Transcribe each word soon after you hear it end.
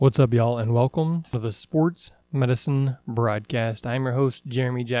What's up, y'all, and welcome to the Sports Medicine Broadcast. I'm your host,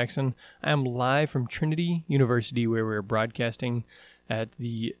 Jeremy Jackson. I am live from Trinity University, where we're broadcasting at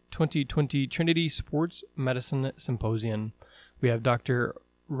the 2020 Trinity Sports Medicine Symposium. We have Dr.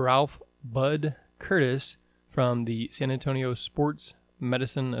 Ralph Bud Curtis from the San Antonio Sports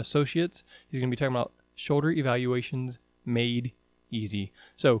Medicine Associates. He's going to be talking about shoulder evaluations made easy.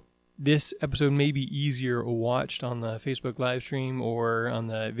 So, this episode may be easier watched on the Facebook live stream or on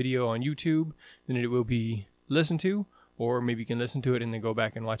the video on YouTube than it will be listened to, or maybe you can listen to it and then go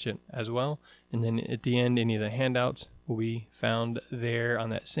back and watch it as well. And then at the end, any of the handouts will be found there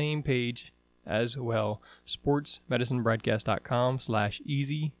on that same page as well.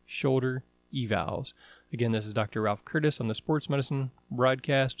 sportsmedicinebroadcast.com/easy shoulder evals. Again, this is Dr. Ralph Curtis on the Sports Medicine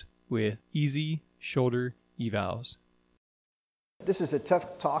Broadcast with Easy Shoulder Evals. This is a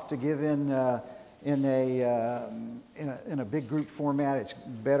tough talk to give in a big group format. It's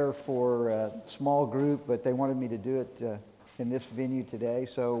better for a small group, but they wanted me to do it in this venue today,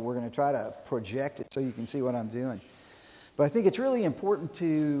 so we're going to try to project it so you can see what I'm doing. But I think it's really important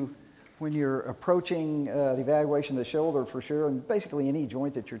to, when you're approaching the evaluation of the shoulder for sure, and basically any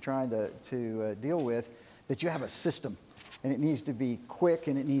joint that you're trying to deal with, that you have a system. And it needs to be quick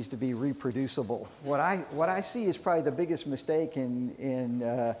and it needs to be reproducible. What I see is probably the biggest mistake in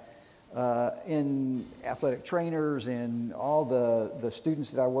athletic trainers and all the students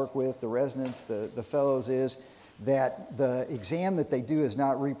that I work with, the residents, the fellows, is that the exam that they do is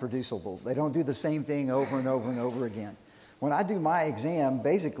not reproducible. They don't do the same thing over and over and over again. When I do my exam,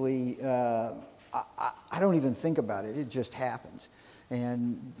 basically, I don't even think about it. It just happens.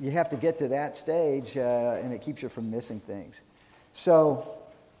 And you have to get to that stage, and it keeps you from missing things. So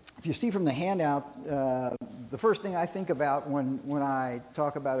if you see from the handout, the first thing I think about when I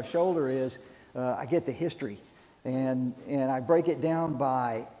talk about a shoulder is I get the history. And I break it down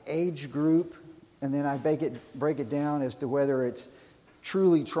by age group, and then I break it down as to whether it's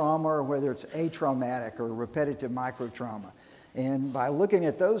truly trauma or whether it's atraumatic or repetitive microtrauma. And by looking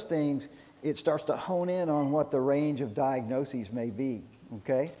at those things, it starts to hone in on what the range of diagnoses may be,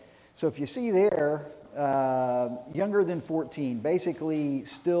 okay? So if you see there, younger than 14, basically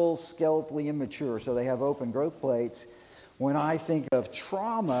still skeletally immature, so they have open growth plates. When I think of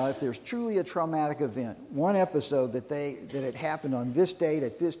trauma, if there's truly a traumatic event, one episode that it happened on this date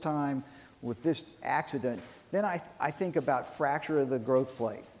at this time with this accident, then I think about fracture of the growth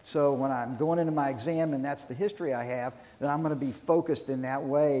plate. So when I'm going into my exam and that's the history I have, then I'm going to be focused in that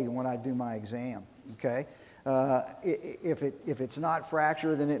way when I do my exam, okay? If it's not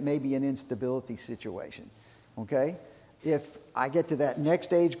fracture, then it may be an instability situation, okay? If I get to that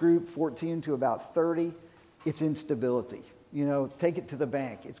next age group, 14 to about 30, it's instability. You know, take it to the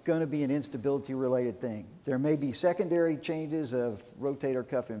bank. It's going to be an instability-related thing. There may be secondary changes of rotator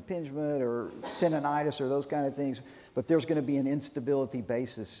cuff impingement or tendonitis or those kind of things, but there's going to be an instability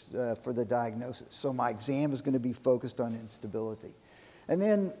basis for the diagnosis. So my exam is going to be focused on instability. And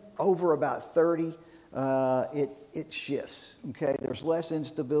then over about 30, it shifts, okay? There's less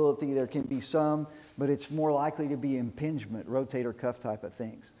instability. There can be some, but it's more likely to be impingement, rotator cuff type of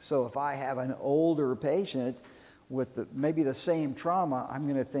things. So if I have an older patient with maybe the same trauma, I'm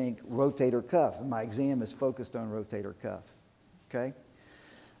going to think rotator cuff. My exam is focused on rotator cuff, okay?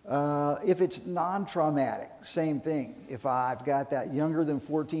 If it's non-traumatic, same thing. If I've got that younger than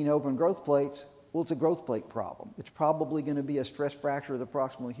 14 open growth plates, well, it's a growth plate problem. It's probably going to be a stress fracture of the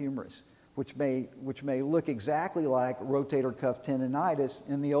proximal humerus, which may look exactly like rotator cuff tendonitis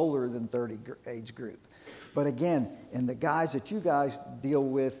in the older than 30 age group. But again, in the guys that you guys deal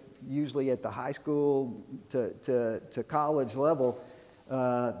with, usually at the high school to college level,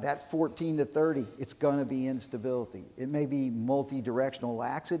 that 14 to 30, it's going to be instability. It may be multi-directional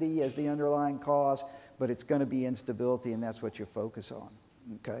laxity as the underlying cause, but it's going to be instability, and that's what you focus on,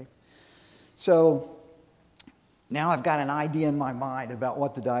 okay? So now I've got an idea in my mind about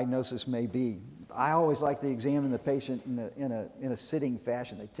what the diagnosis may be. I always like to examine the patient in a sitting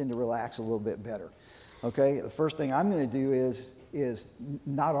fashion. They tend to relax a little bit better. Okay, the first thing I'm going to do is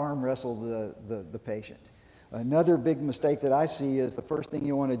not arm wrestle the patient. Another big mistake that I see is the first thing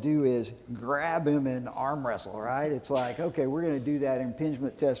you want to do is grab him and arm wrestle, right? It's like, okay, we're going to do that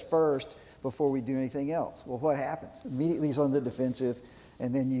impingement test first before we do anything else. Well, what happens? Immediately he's on the defensive,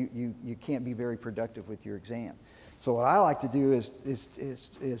 and then you can't be very productive with your exam. So what I like to do is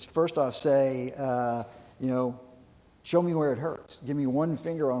first off say, show me where it hurts. Give me one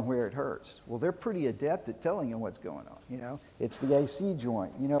finger on where it hurts. Well, they're pretty adept at telling you what's going on. You know, it's the AC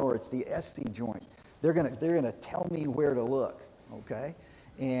joint, or it's the SC joint. They're gonna tell me where to look, okay?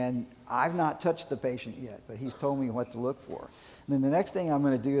 And I've not touched the patient yet, but he's told me what to look for. And then the next thing I'm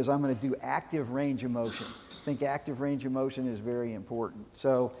going to do is I'm going to do active range of motion. I think active range of motion is very important.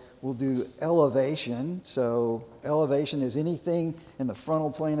 So we'll do elevation. So elevation is anything in the frontal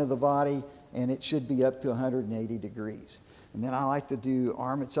plane of the body, and it should be up to 180 degrees. And then I like to do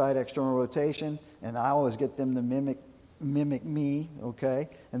arm at side external rotation, and I always get them to mimic me, okay?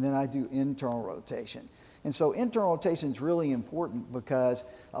 And then I do internal rotation. And so internal rotation is really important because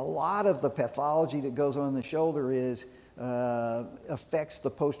a lot of the pathology that goes on in the shoulder affects the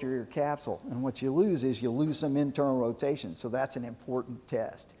posterior capsule. And what you lose is you lose some internal rotation. So that's an important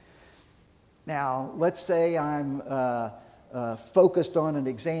test. Now, let's say I'm focused on an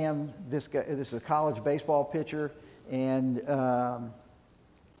exam. This is a college baseball pitcher, and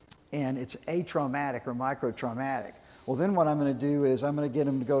it's atraumatic or microtraumatic. Well, then what I'm going to do is I'm going to get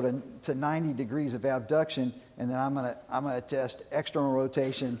him to go to 90 degrees of abduction, and then I'm going to test external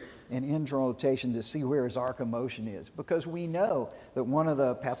rotation and internal rotation to see where his arc of motion is. Because we know that one of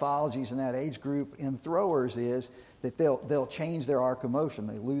the pathologies in that age group in throwers is that they'll change their arc of motion.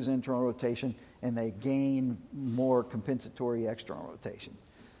 They lose internal rotation, and they gain more compensatory external rotation.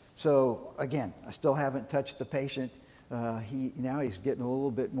 So, again, I still haven't touched the patient. Now he's getting a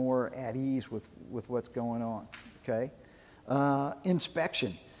little bit more at ease with what's going on. Okay.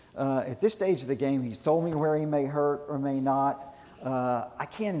 Inspection. At this stage of the game, he's told me where he may hurt or may not. I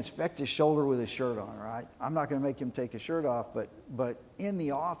can't inspect his shoulder with his shirt on, right? I'm not going to make him take his shirt off, but in the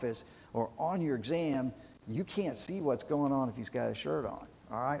office or on your exam, you can't see what's going on if he's got his shirt on.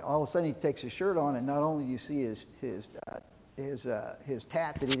 All right. All of a sudden, he takes his shirt on, and not only do you see his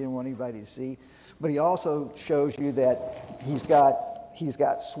tat that he didn't want anybody to see, but he also shows you that he's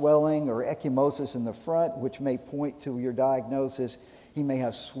got swelling or ecchymosis in the front, which may point to your diagnosis. He may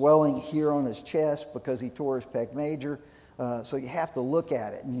have swelling here on his chest because he tore his pec major. So you have to look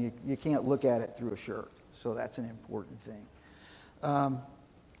at it, and you can't look at it through a shirt. So that's an important thing.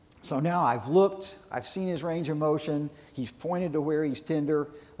 So now I've seen his range of motion. He's pointed to where he's tender.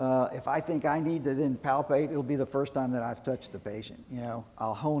 If I think I need to then palpate, it'll be the first time that I've touched the patient.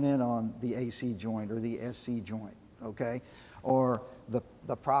 I'll hone in on the AC joint or the SC joint, okay? Or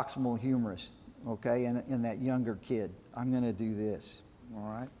the proximal humerus, okay, in that younger kid. I'm going to do this,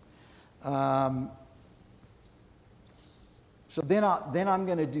 all right? So then I'm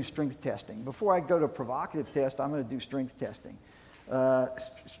going to do strength testing. Before I go to provocative test, I'm going to do strength testing.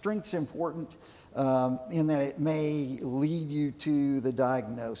 Strength's important in that it may lead you to the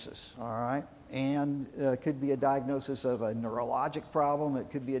diagnosis, all right? And it could be a diagnosis of a neurologic problem. It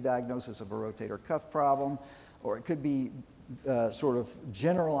could be a diagnosis of a rotator cuff problem, or it could be sort of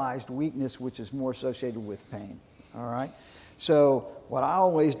generalized weakness, which is more associated with pain, all right? So what I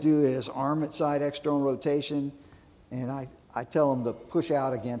always do is arm at side external rotation, and I tell them to push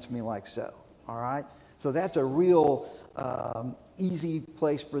out against me like so, all right? So that's a real easy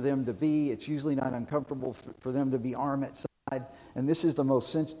place for them to be. It's usually not uncomfortable for them to be arm at side, and this is the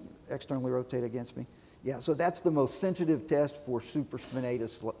most externally rotate against me. Yeah, so that's the most sensitive test for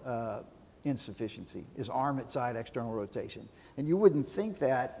supraspinatus insufficiency, is arm at side external rotation. And you wouldn't think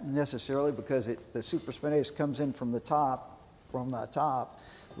that necessarily because the supraspinatus comes in from the top,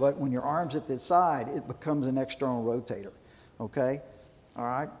 but when your arm's at the side, it becomes an external rotator, okay? All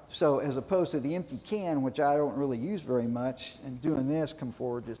right, so as opposed to the empty can, which I don't really use very much, and doing this, come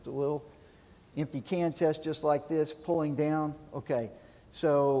forward just a little, empty can test just like this, pulling down, okay.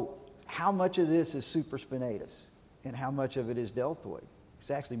 So how much of this is supraspinatus and how much of it is deltoid? It's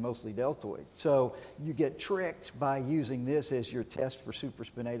actually mostly deltoid. So you get tricked by using this as your test for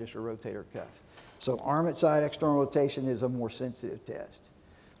supraspinatus or rotator cuff. So arm at side external rotation is a more sensitive test,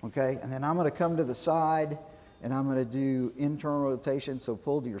 okay? And then I'm going to come to the side, and I'm going to do internal rotation, so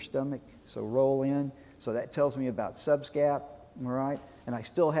pull to your stomach, so roll in. So that tells me about subscap, all right? And I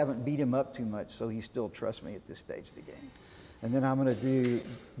still haven't beat him up too much, so he still trusts me at this stage of the game. And then I'm going to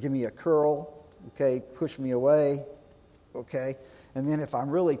give me a curl, okay, push me away, okay? And then if I'm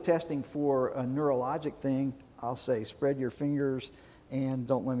really testing for a neurologic thing, I'll say spread your fingers and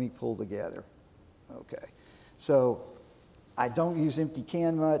don't let me pull together, okay? So I don't use empty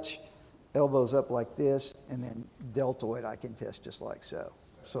can much. Elbows up like this, and then deltoid I can test just like so.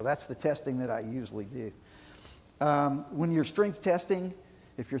 So that's the testing that I usually do. When you're strength testing,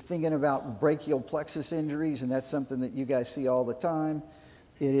 if you're thinking about brachial plexus injuries, and that's something that you guys see all the time,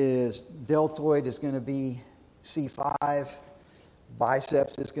 deltoid is going to be C5,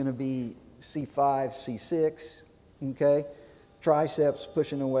 biceps is going to be C5, C6, okay? Triceps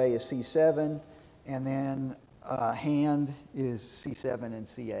pushing away is C7, and then hand is C7 and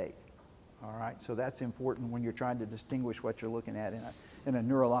C8. All right, so that's important when you're trying to distinguish what you're looking at in a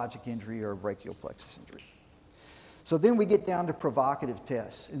neurologic injury or a brachial plexus injury. So then we get down to provocative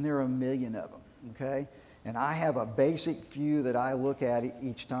tests, and there are a million of them, okay? And I have a basic few that I look at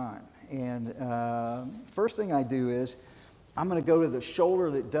each time. And first thing I do is I'm going to go to the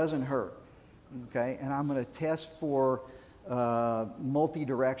shoulder that doesn't hurt, okay? And I'm going to test for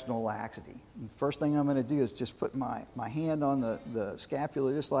multi-directional laxity. And first thing I'm going to do is just put my hand on the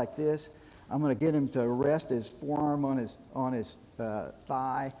scapula just like this. I'm going to get him to rest his forearm on his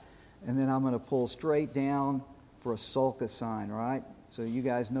thigh, and then I'm going to pull straight down for a sulcus sign, right? So you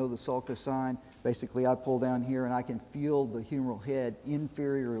guys know the sulcus sign. Basically, I pull down here and I can feel the humeral head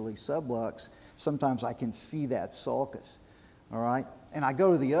inferiorly sublux. Sometimes I can see that sulcus, all right? And I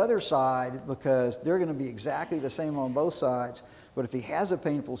go to the other side because they're going to be exactly the same on both sides. But if he has a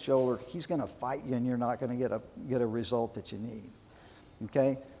painful shoulder, he's going to fight you and you're not going to get a result that you need,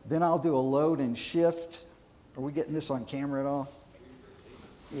 okay? Then I'll do a load and shift. Are we getting this on camera at all?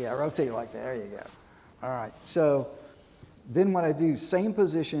 Yeah, rotate like that. There you go. All right, so then what I do, same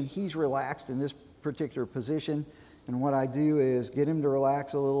position, he's relaxed in this particular position, and what I do is get him to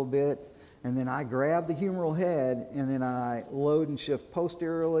relax a little bit, and then I grab the humeral head, and then I load and shift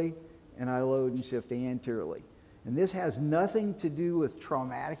posteriorly, and I load and shift anteriorly. And this has nothing to do with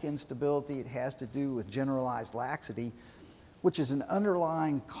traumatic instability, it has to do with generalized laxity, which is an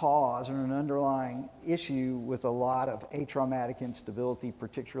underlying cause or an underlying issue with a lot of atraumatic instability,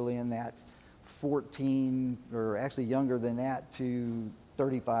 particularly in that 14, or actually younger than that, to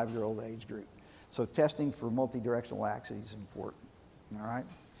 35-year-old age group. So testing for multidirectional laxity is important, all right?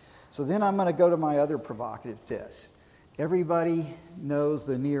 So then I'm going to go to my other provocative tests. Everybody knows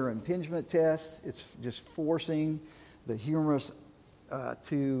the near impingement test. It's just forcing the humerus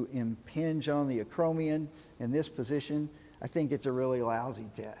to impinge on the acromion in this position. I think it's a really lousy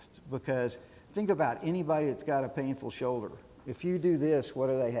test because think about anybody that's got a painful shoulder. If you do this, what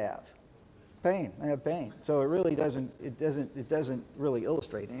do they have? Pain. They have pain. So it really doesn't really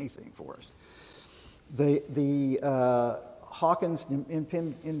illustrate anything for us. The Hawkins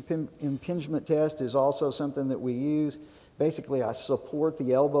impingement test is also something that we use. Basically, I support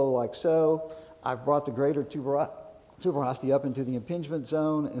the elbow like so. I've brought the greater tuberosity up into the impingement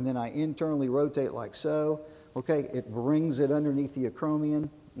zone, and then I internally rotate like so. Okay, it brings it underneath the acromion.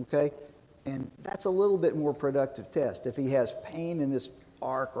 Okay, and that's a little bit more productive test. If he has pain in this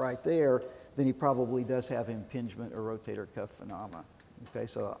arc right there, then he probably does have impingement or rotator cuff phenomena. Okay,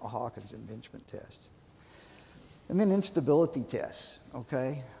 so a Hawkins impingement test. And then instability tests,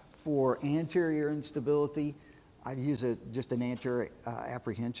 okay? For anterior instability, I'd use just an anterior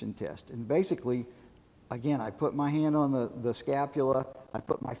apprehension test. And basically, again, I put my hand on the scapula, I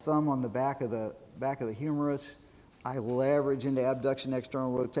put my thumb on the back of the humerus, I leverage into abduction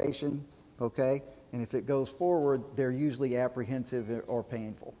external rotation, okay? And if it goes forward, they're usually apprehensive or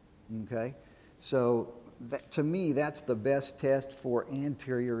painful, okay? So to me, that's the best test for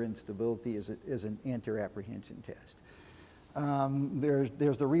anterior instability is an anterior apprehension test.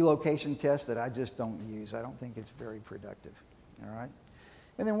 There's the relocation test that I just don't use. I don't think it's very productive, all right?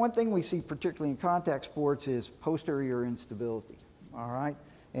 And then one thing we see particularly in contact sports is posterior instability, all right?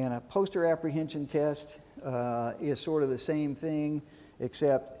 And a posterior apprehension test is sort of the same thing,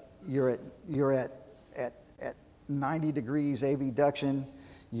 except you're at 90 degrees abduction.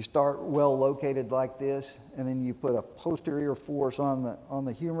 You start well located like this, and then you put a posterior force on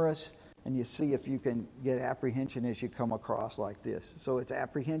the humerus, and you see if you can get apprehension as you come across like this. So it's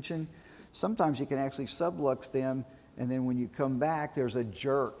apprehension. Sometimes you can actually sublux them, and then when you come back, there's a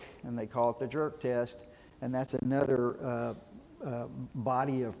jerk, and they call it the jerk test, and that's another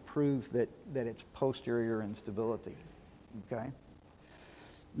body of proof that it's posterior instability. Okay.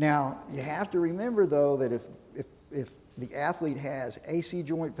 Now you have to remember though that if the athlete has AC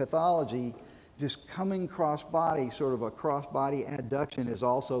joint pathology, just coming cross-body, sort of a cross-body adduction is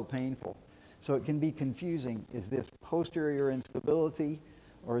also painful. So it can be confusing. Is this posterior instability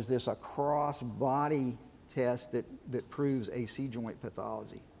or is this a cross-body test that proves AC joint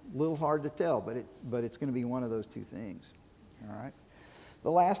pathology? A little hard to tell, but it's going to be one of those two things. All right.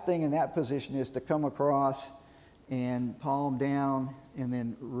 The last thing in that position is to come across and palm down and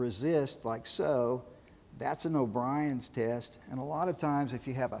then resist like so. That's an O'Brien's test, and a lot of times if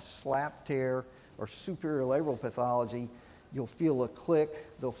you have a slap tear or superior labral pathology, you'll feel a click.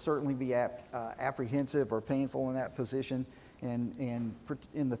 They'll certainly be apprehensive or painful in that position, and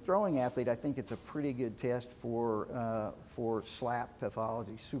in the throwing athlete, I think it's a pretty good test for slap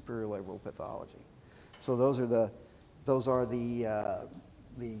pathology, superior labral pathology. So those are the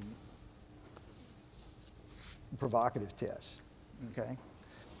provocative tests. Okay.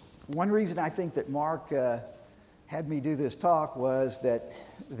 One reason I think that Mark had me do this talk was that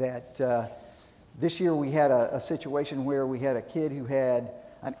this year we had a situation where we had a kid who had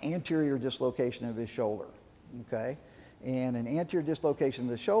an anterior dislocation of his shoulder, okay? And an anterior dislocation of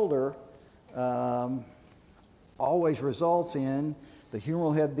the shoulder always results in the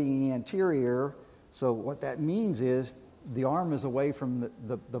humeral head being anterior. So what that means is the arm is away from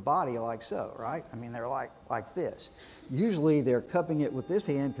the body like so, right? I mean, they're like this. Usually they're cupping it with this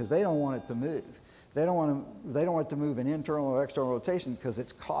hand because they don't want it to move. They don't want it to move in internal or external rotation because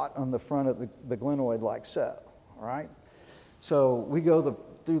it's caught on the front of the glenoid like so, all right? So we go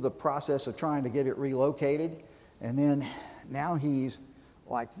through the process of trying to get it relocated, and then now he's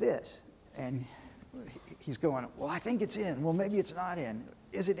like this, and he's going, well, I think it's in. Well, maybe it's not in.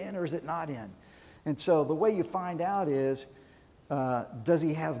 Is it in or is it not in? And so the way you find out is, does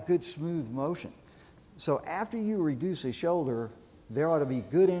he have good smooth motion? So after you reduce his shoulder, there ought to be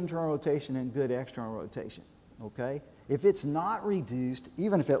good internal rotation and good external rotation, okay? If it's not reduced,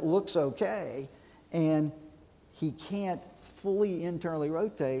 even if it looks okay, and he can't fully internally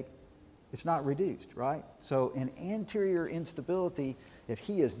rotate, it's not reduced, right? So in anterior instability, if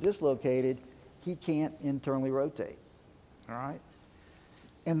he is dislocated, he can't internally rotate, all right?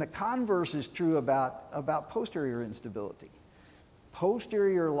 And the converse is true about posterior instability.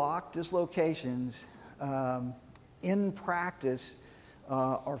 Posterior lock dislocations in practice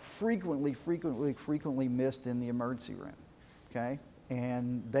are frequently missed in the emergency room, okay?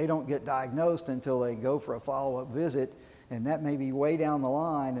 And they don't get diagnosed until they go for a follow-up visit, and that may be way down the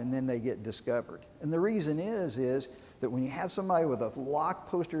line, and then they get discovered. And the reason is that when you have somebody with a locked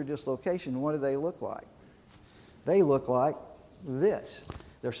posterior dislocation, what do they look like? They look like this.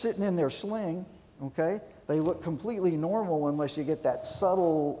 They're sitting in their sling, okay? They look completely normal unless you get that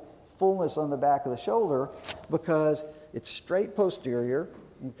subtle fullness on the back of the shoulder, because it's straight posterior,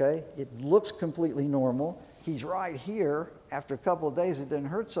 okay? It looks completely normal. He's right here. After a couple of days, it didn't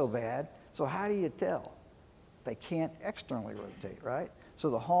hurt so bad. So how do you tell? They can't externally rotate, right?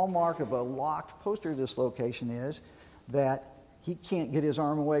 So the hallmark of a locked posterior dislocation is that he can't get his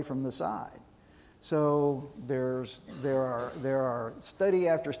arm away from the side. So there are study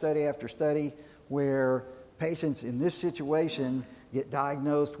after study after study where patients in this situation get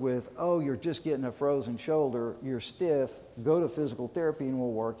diagnosed with, oh, you're just getting a frozen shoulder, you're stiff, go to physical therapy and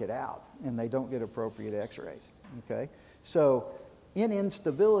we'll work it out. And they don't get appropriate x-rays, okay? So in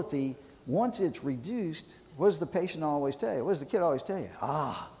instability, once it's reduced, what does the patient always tell you? What does the kid always tell you?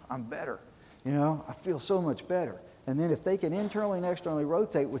 I'm better. You know, I feel so much better. And then if they can internally and externally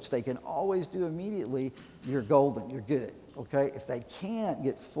rotate, which they can always do immediately, you're golden, you're good, okay? If they can't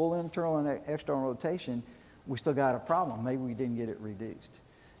get full internal and external rotation, we still got a problem. Maybe we didn't get it reduced.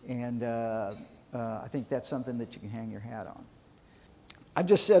 And I think that's something that you can hang your hat on. I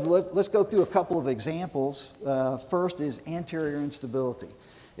just said, let's go through a couple of examples. First is anterior instability.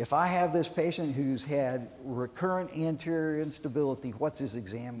 If I have this patient who's had recurrent anterior instability, what's his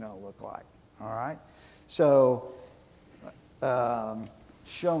exam going to look like? All right? So,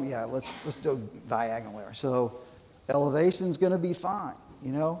 let's do diagonal there. So, elevation's going to be fine.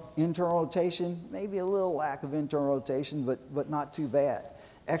 You know, internal rotation, maybe a little lack of internal rotation, but not too bad.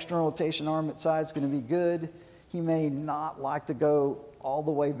 External rotation, arm at side is going to be good. He may not like to go all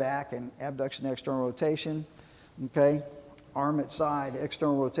the way back in abduction, external rotation. Okay, arm at side,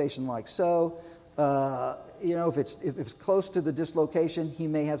 external rotation like so. You know, if it's close to the dislocation, he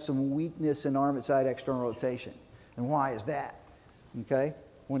may have some weakness in arm at side external rotation. And why is that? Okay,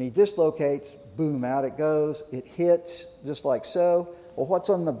 when he dislocates, boom, out it goes. It hits just like so. Well,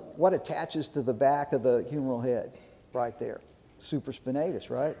 what attaches to the back of the humeral head? Right there. Supraspinatus,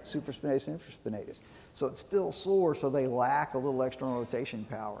 right? Supraspinatus, infraspinatus. So it's still sore, so they lack a little external rotation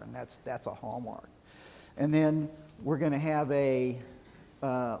power, and that's a hallmark. And then we're going to have a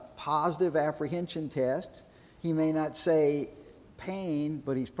positive apprehension test. He may not say pain,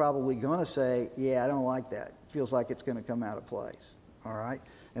 but he's probably going to say, yeah, I don't like that. Feels like it's going to come out of place. All right?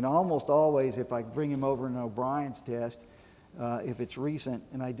 And almost always, if I bring him over in O'Brien's test, if it's recent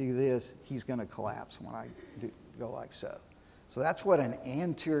and I do this, he's going to collapse when I go like so. So that's what an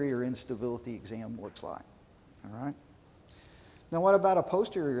anterior instability exam looks like. All right? Now, what about a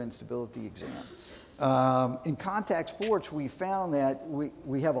posterior instability exam? In contact sports, we found that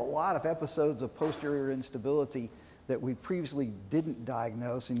we have a lot of episodes of posterior instability that we previously didn't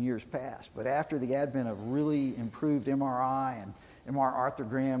diagnose in years past. But after the advent of really improved MRI and MR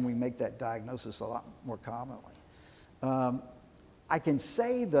arthrogram, we make that diagnosis a lot more commonly. I can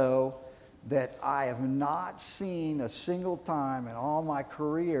say, though, that I have not seen a single time in all my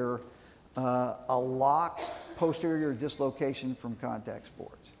career a locked posterior dislocation from contact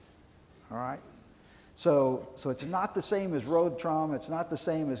sports. All right? So it's not the same as road trauma. It's not the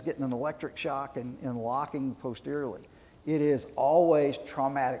same as getting an electric shock and locking posteriorly. It is always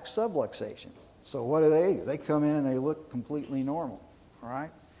traumatic subluxation. So what do? They come in and they look completely normal, right?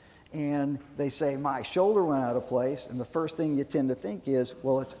 And they say, my shoulder went out of place, and the first thing you tend to think is,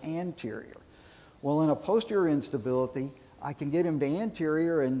 well, it's anterior. Well, in a posterior instability, I can get them to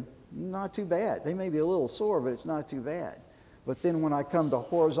anterior and not too bad. They may be a little sore, but it's not too bad. But then when I come to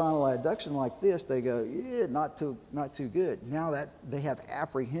horizontal adduction like this, they go, yeah, not too good. Now that they have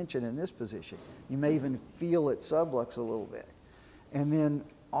apprehension in this position. You may even feel it sublux a little bit. And then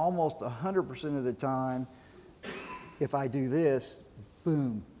almost 100% of the time, if I do this,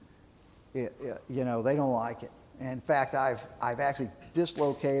 boom, they don't like it. And in fact, I've actually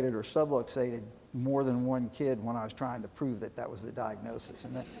dislocated or subluxated more than one kid when I was trying to prove that was the diagnosis.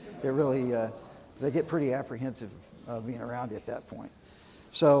 And it really, they get pretty apprehensive being around you at that point.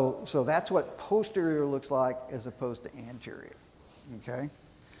 So that's what posterior looks like as opposed to anterior. Okay.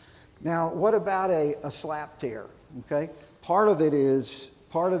 Now, what about a slap tear? Okay. Part of it is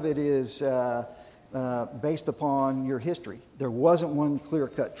based upon your history. There wasn't one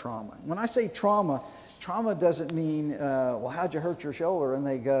clear-cut trauma. When I say trauma doesn't mean, well, how'd you hurt your shoulder? And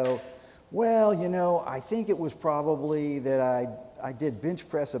they go, well, I think it was probably that I did bench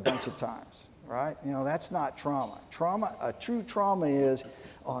press a bunch of times. Right? That's not trauma. A true trauma is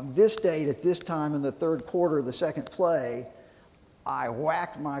on this date at this time in the third quarter of the second play, I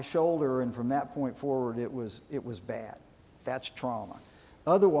whacked my shoulder, and from that point forward, it was bad. That's trauma.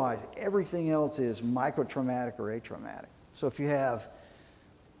 Otherwise, everything else is microtraumatic or atraumatic. So if you have,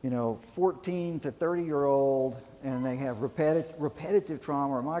 14 to 30-year-old, and they have repetitive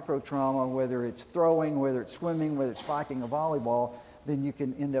trauma or microtrauma, whether it's throwing, whether it's swimming, whether it's spiking a volleyball, then you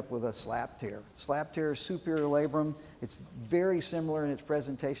can end up with a slap tear. Slap tear is superior labrum. It's very similar in its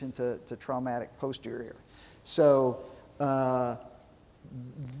presentation to traumatic posterior. So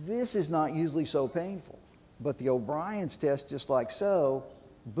this is not usually so painful, but the O'Brien's test, just like so,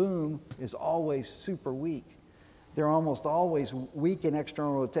 boom, is always super weak. They're almost always weak in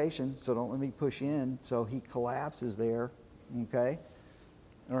external rotation, so don't let me push in. So he collapses there, okay?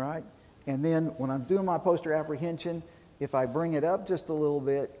 All right? And then when I'm doing my posterior apprehension, if I bring it up just a little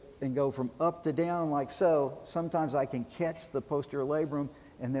bit and go from up to down like so, sometimes I can catch the posterior labrum,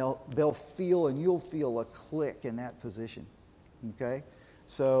 and they'll feel, and you'll feel a click in that position, okay?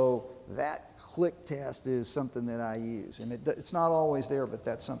 So that click test is something that I use, and it's not always there, but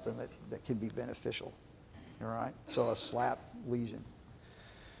that's something that can be beneficial, all right? So a slap lesion.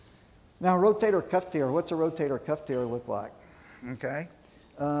 Now, rotator cuff tear. What's a rotator cuff tear look like? Okay?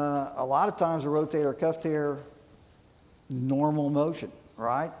 A lot of times a rotator cuff tear, normal motion,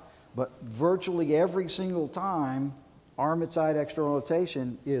 right? But virtually every single time, arm at side external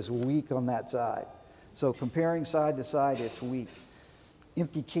rotation is weak on that side. So comparing side to side, it's weak.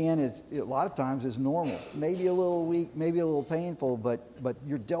 Empty can a lot of times is normal. Maybe a little weak, maybe a little painful, but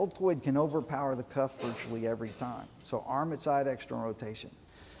your deltoid can overpower the cuff virtually every time. So arm at side external rotation.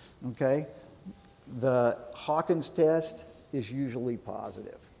 Okay? The Hawkins test is usually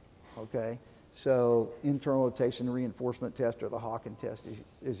positive. Okay? So internal rotation reinforcement test or the Hawkins test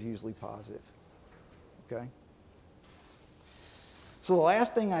is usually positive. Okay? So the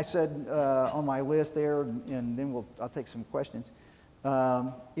last thing I said on my list there, and then I'll take some questions,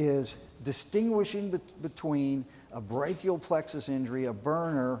 is distinguishing between a brachial plexus injury, a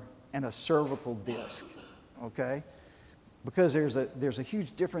burner, and a cervical disc. Okay? Because there's a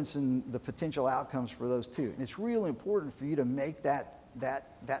huge difference in the potential outcomes for those two. And it's really important for you to make that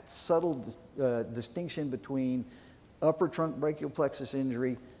subtle distinction between upper trunk brachial plexus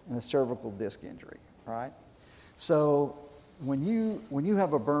injury and a cervical disc injury, right? So when you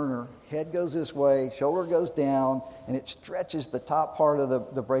have a burner, head goes this way, shoulder goes down, and it stretches the top part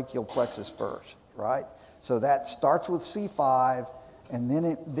of the brachial plexus first, right? So that starts with C5 and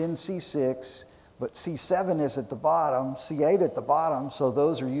then C6, but C7 is at the bottom, C8 at the bottom, so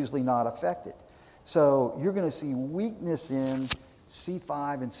those are usually not affected. So you're going to see weakness in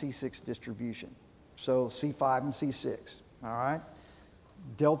C5 and C6 distribution. So C5 and C6, all right?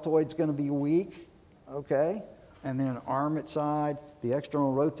 Deltoid's going to be weak, okay? And then arm at side, the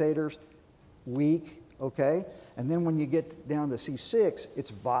external rotators, weak, okay? And then when you get down to C6, it's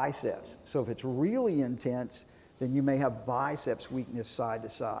biceps. So if it's really intense, then you may have biceps weakness side to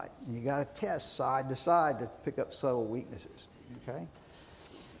side. And you got to test side to side to pick up subtle weaknesses, okay?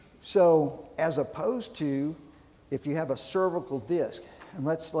 So as opposed to if you have a cervical disc, and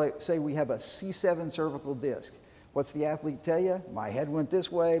let's say we have a C7 cervical disc, what's the athlete tell you? My head went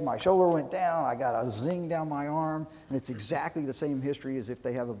this way, my shoulder went down, I got a zing down my arm, and it's exactly the same history as if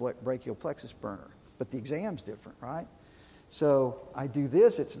they have a brachial plexus burner. but the exam's different, right? So I do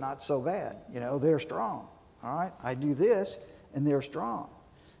this, it's not so bad. They're strong, all right? I do this, and they're strong.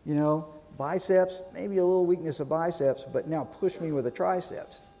 Biceps, maybe a little weakness of biceps, but now push me with the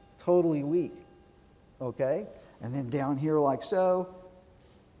triceps. Totally weak, okay? And then down here like so.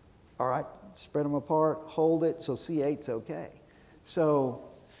 All right, spread them apart, hold it, so C8's okay. So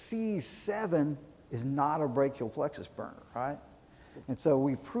C7 is not a brachial plexus burner, right? And so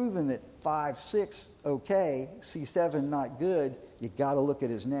we've proven that 5, 6, okay, C7 not good. You got to look at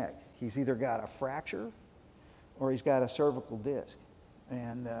his neck. He's either got a fracture or he's got a cervical disc.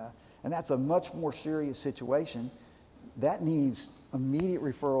 And that's a much more serious situation. That needs immediate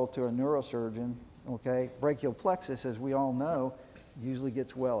referral to a neurosurgeon, okay? Brachial plexus, as we all know, usually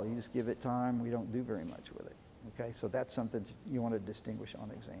gets well. You just give it time. We don't do very much with it, okay? So that's something you want to distinguish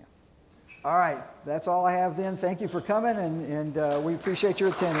on exam. All right, that's all I have then. Thank you for coming, and we appreciate your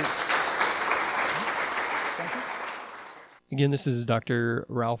attendance. Thank you. Again, this is Dr.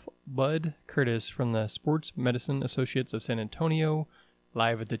 Ralph Bud Curtis from the Sports Medicine Associates of San Antonio,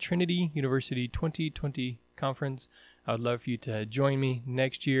 live at the Trinity University 2020 conference. I would love for you to join me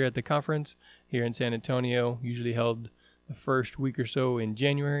next year at the conference here in San Antonio, usually held the first week or so in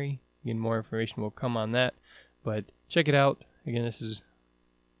January. Again, more information will come on that, but check it out. Again, this is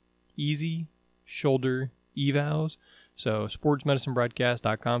Easy Shoulder Evals. So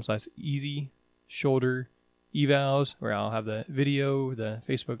sportsmedicinebroadcast.com/Easy Shoulder Evals, where I'll have the video, the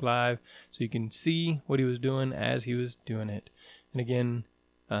Facebook Live, so you can see what he was doing as he was doing it. And again,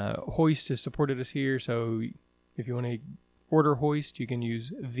 Hoist has supported us here, so if you want to order Hoist, you can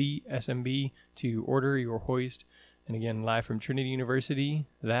use the SMB to order your Hoist. And again, live from Trinity University,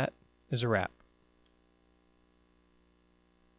 that is a wrap.